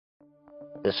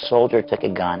The soldier took a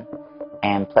gun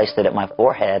and placed it at my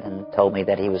forehead and told me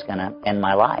that he was going to end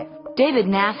my life. David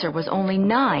Nasser was only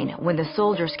 9 when the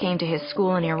soldiers came to his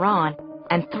school in Iran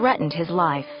and threatened his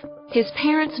life. His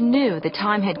parents knew the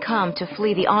time had come to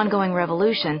flee the ongoing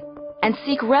revolution and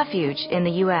seek refuge in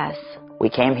the U.S. We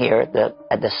came here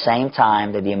at the same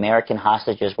time that the American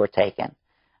hostages were taken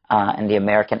in the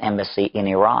American embassy in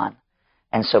Iran.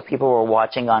 And so people were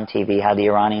watching on TV how the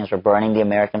Iranians were burning the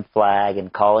American flag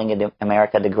and calling it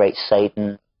America the Great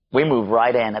Satan. We moved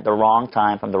right in at the wrong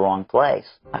time from the wrong place.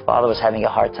 My father was having a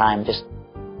hard time just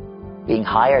being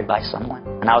hired by someone,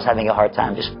 and I was having a hard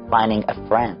time just finding a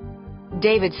friend.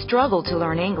 David struggled to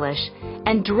learn English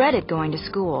and dreaded going to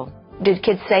school. Did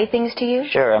kids say things to you?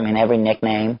 Sure. I mean, every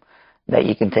nickname that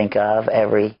you can think of,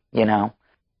 every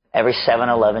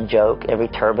 7-Eleven joke, every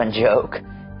turban joke,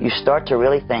 you start to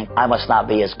really think, I must not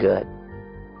be as good.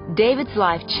 David's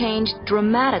life changed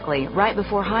dramatically right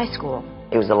before high school.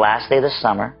 It was the last day of the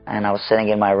summer, and I was sitting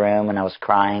in my room, and I was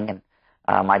crying,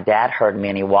 and my dad heard me,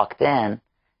 and he walked in,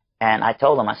 and I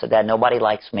told him, I said, Dad, nobody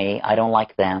likes me. I don't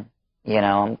like them.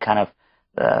 I'm kind of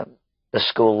the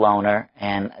school loner,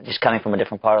 and just coming from a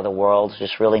different part of the world has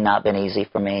just really not been easy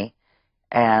for me.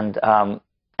 And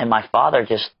my father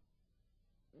just,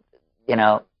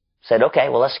 said, okay,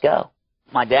 well, let's go.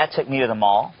 My dad took me to the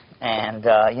mall, and,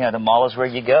 the mall is where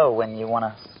you go when you want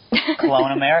to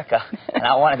clone America. And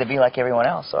I wanted to be like everyone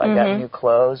else, so I got new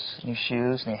clothes, new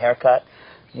shoes, new haircut,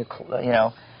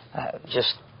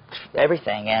 just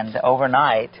everything. And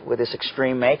overnight, with this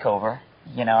extreme makeover,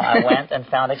 I went and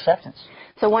found acceptance.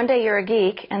 So one day you're a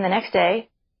geek, and the next day?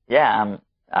 Yeah,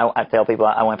 I tell people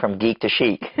I went from geek to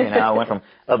chic. I went from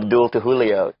Abdul to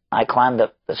Julio. I climbed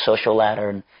up the social ladder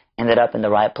and ended up in the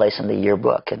right place in the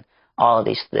yearbook and all of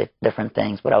these different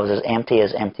things. But I was as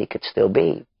empty could still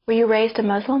be. Were you raised a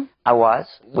Muslim? I was.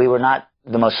 We were not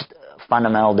the most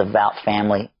fundamental, devout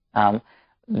family.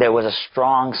 There was a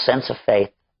strong sense of faith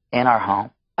in our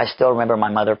home. I still remember my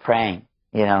mother praying,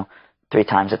 3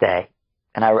 times a day.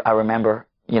 And I remember,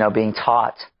 being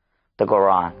taught the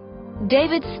Quran.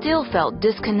 David still felt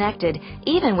disconnected,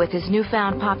 even with his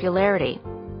newfound popularity.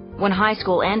 When high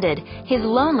school ended, his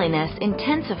loneliness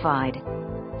intensified.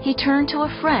 He turned to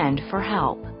a friend for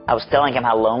help. I was telling him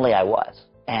how lonely I was,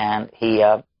 and he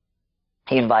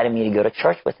invited me to go to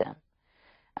church with him.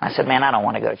 And I said, man, I don't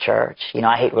want to go to church.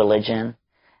 I hate religion.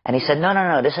 And he said,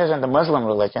 no, this isn't the Muslim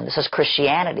religion. This is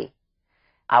Christianity.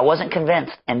 I wasn't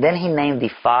convinced. And then he named the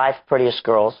 5 prettiest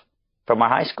girls from our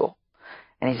high school.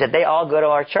 And he said, they all go to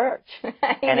our church.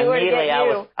 And immediately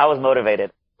I was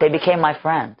motivated. They became my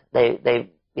friend. They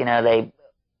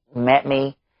met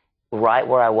me right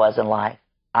where I was in life.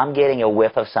 I'm getting a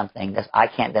whiff of something that I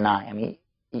can't deny. I mean,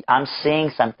 I'm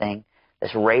seeing something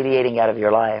that's radiating out of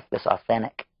your life that's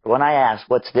authentic. When I asked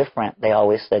what's different, they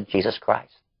always said Jesus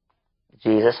Christ.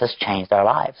 Jesus has changed our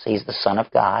lives. He's the Son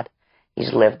of God.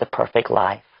 He's lived the perfect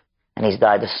life, and he's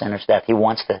died the sinner's death. He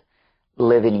wants to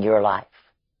live in your life.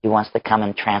 He wants to come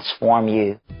and transform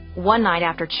you. One night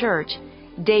after church,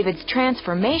 David's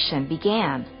transformation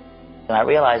began. And I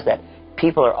realized that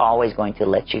people are always going to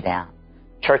let you down.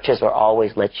 Churches will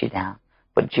always let you down,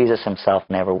 but Jesus himself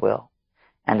never will.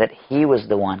 And that he was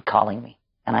the one calling me.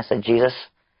 And I said, Jesus,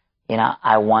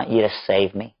 I want you to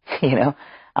save me.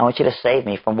 I want you to save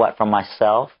me from what? From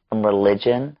myself, from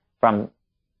religion, from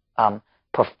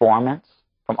performance,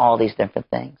 from all these different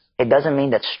things. It doesn't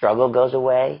mean that struggle goes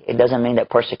away. It doesn't mean that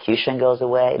persecution goes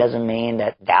away. It doesn't mean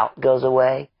that doubt goes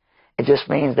away. It just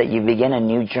means that you begin a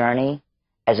new journey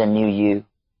as a new you,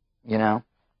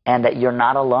 and that you're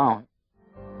not alone.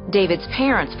 David's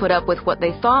parents put up with what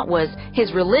they thought was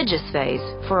his religious phase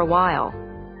for a while.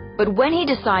 But when he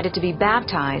decided to be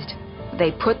baptized,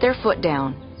 they put their foot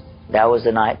down. That was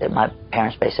the night that my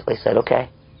parents basically said, okay,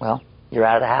 well, you're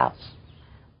out of the house.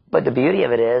 But the beauty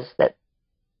of it is that,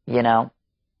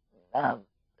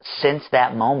 since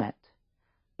that moment,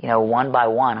 one by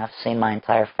one, I've seen my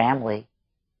entire family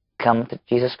come to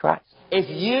Jesus Christ. If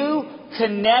you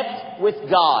connect with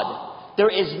God, there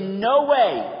is no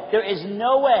way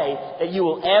that you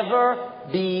will ever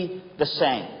be the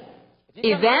same.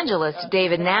 Evangelist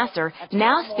David Nasser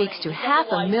now speaks to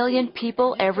 500,000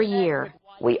 people every year.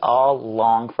 We all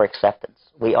long for acceptance.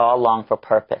 We all long for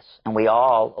purpose. And we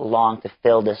all long to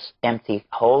fill this empty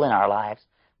hole in our lives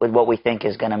with what we think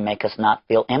is going to make us not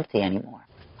feel empty anymore.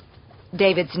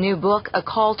 David's new book, A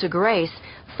Call to Grace,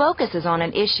 focuses on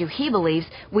an issue he believes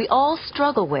we all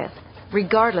struggle with,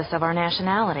 regardless of our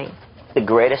nationality. The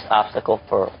greatest obstacle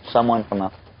for someone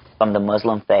from the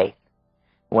Muslim faith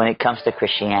when it comes to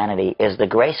Christianity is the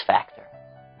grace factor.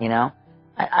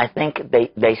 I think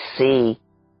they see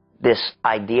this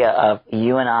idea of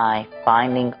you and I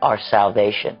finding our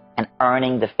salvation and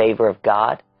earning the favor of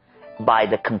God by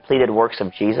the completed works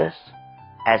of Jesus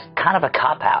as kind of a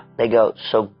cop-out. They go,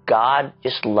 so God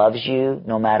just loves you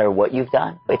no matter what you've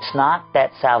done? It's not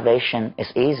that salvation is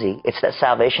easy. It's that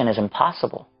salvation is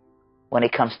impossible when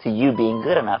it comes to you being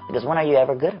good enough. Because when are you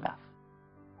ever good enough?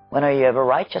 When are you ever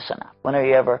righteous enough? When are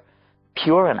you ever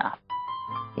pure enough?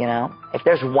 You know, if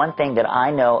there's one thing that I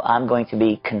know I'm going to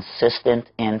be consistent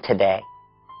in today,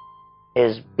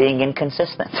 is being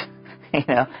inconsistent, you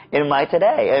know, in my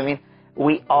today. I mean,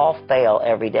 we all fail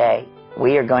every day.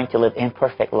 We are going to live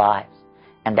imperfect lives.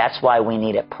 And that's why we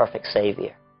need a perfect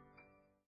Savior.